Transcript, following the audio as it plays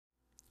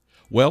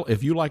Well,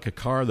 if you like a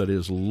car that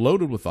is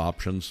loaded with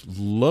options,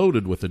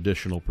 loaded with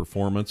additional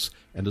performance,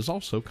 and is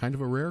also kind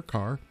of a rare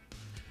car,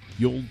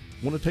 you'll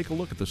want to take a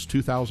look at this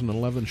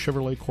 2011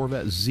 Chevrolet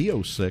Corvette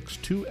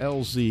Z06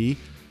 2LZ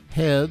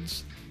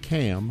heads,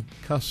 cam,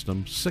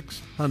 custom,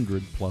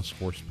 600+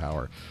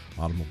 horsepower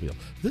automobile.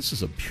 This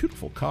is a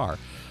beautiful car.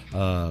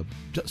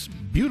 Just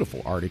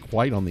beautiful Arctic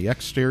White on the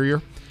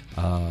exterior,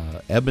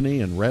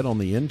 ebony and red on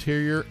the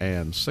interior,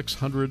 and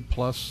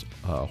 600+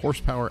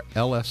 horsepower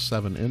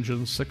LS7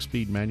 engine,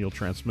 6-speed manual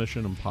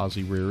transmission, and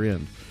posi rear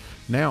end.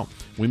 Now,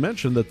 we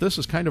mentioned that this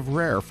is kind of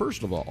rare.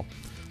 First of all,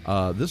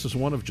 this is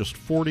one of just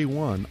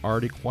 41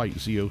 Arctic White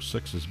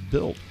Z06s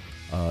built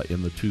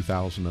in the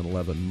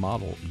 2011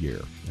 model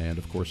year. And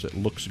of course, it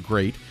looks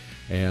great.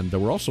 And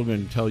we're also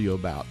going to tell you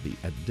about the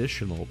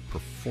additional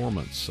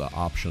performance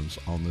options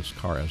on this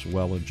car as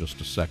well in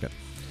just a second.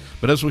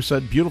 But as we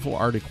said, beautiful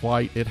Arctic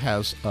White. It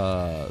has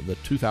the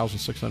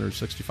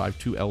 2665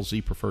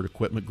 2LZ preferred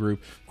equipment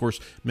group. Of course,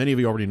 many of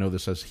you already know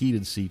this has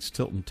heated seats,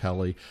 tilt and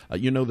telly.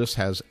 You know this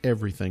has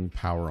everything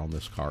power on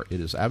this car. It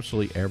is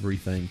absolutely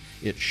everything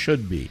it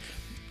should be.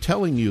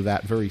 Telling you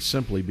that very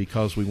simply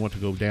because we want to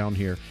go down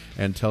here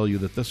and tell you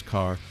that this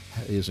car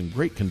is in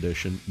great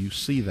condition. You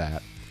see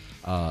that.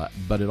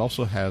 But it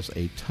also has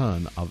a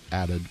ton of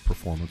added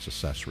performance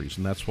accessories,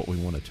 and that's what we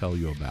want to tell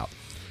you about.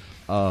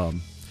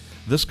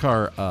 This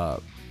car,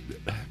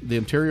 the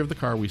interior of the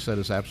car, we said,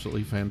 is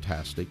absolutely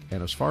fantastic.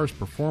 And as far as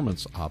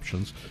performance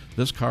options,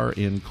 this car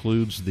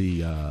includes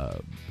the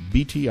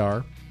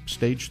BTR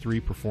Stage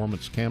 3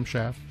 Performance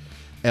Camshaft,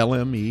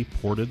 LME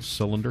ported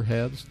cylinder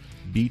heads,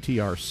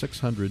 BTR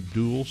 600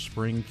 dual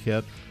spring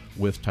kit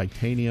with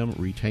titanium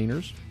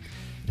retainers.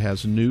 It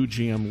has new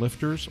GM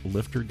lifters,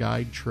 lifter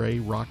guide tray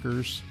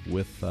rockers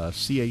with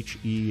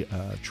CHE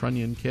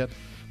trunnion kit,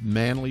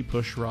 Manley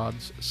push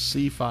rods,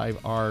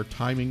 C5R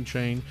timing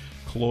chain,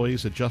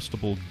 Cloy's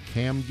adjustable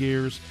cam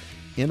gears,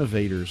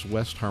 Innovators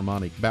West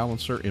Harmonic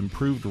balancer,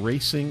 improved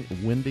racing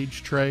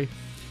windage tray,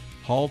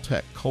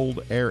 Haltech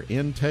cold air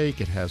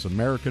intake. It has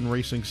American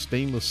Racing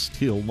stainless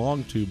steel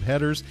long tube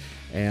headers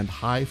and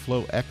high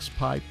flow X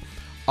pipe,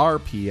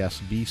 RPS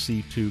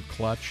BC2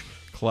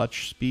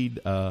 clutch speed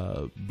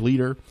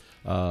bleeder,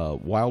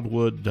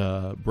 Wildwood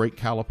brake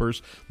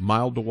calipers,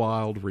 mild to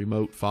wild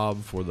remote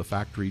fob for the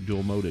factory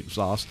dual mode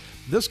exhaust.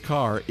 This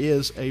car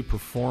is a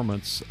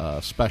performance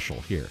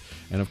special here.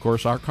 And of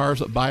course, our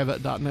cars at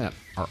buyavette.net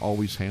are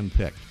always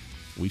hand-picked.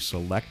 We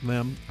select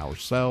them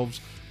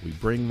ourselves, we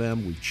bring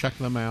them, we check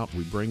them out,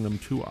 we bring them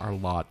to our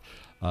lot,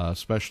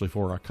 especially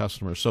for our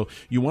customers. So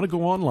you want to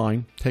go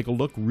online, take a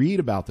look, read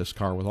about this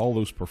car with all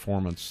those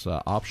performance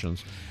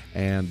options,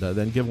 and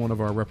then give one of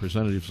our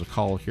representatives a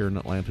call here in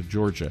Atlanta,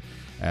 Georgia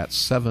at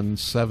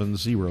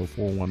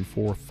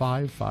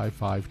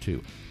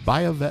 770-414-5552.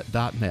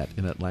 Buyavette.net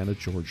in Atlanta,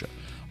 Georgia.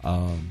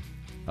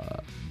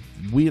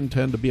 We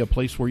intend to be a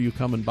place where you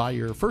come and buy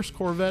your first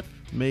Corvette,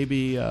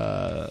 maybe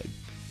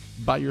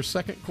buy your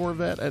second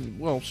Corvette, and,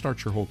 well,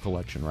 start your whole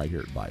collection right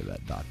here at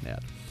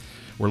Buyavette.net.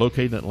 We're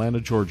located in Atlanta,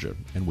 Georgia,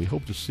 and we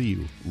hope to see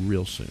you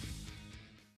real soon.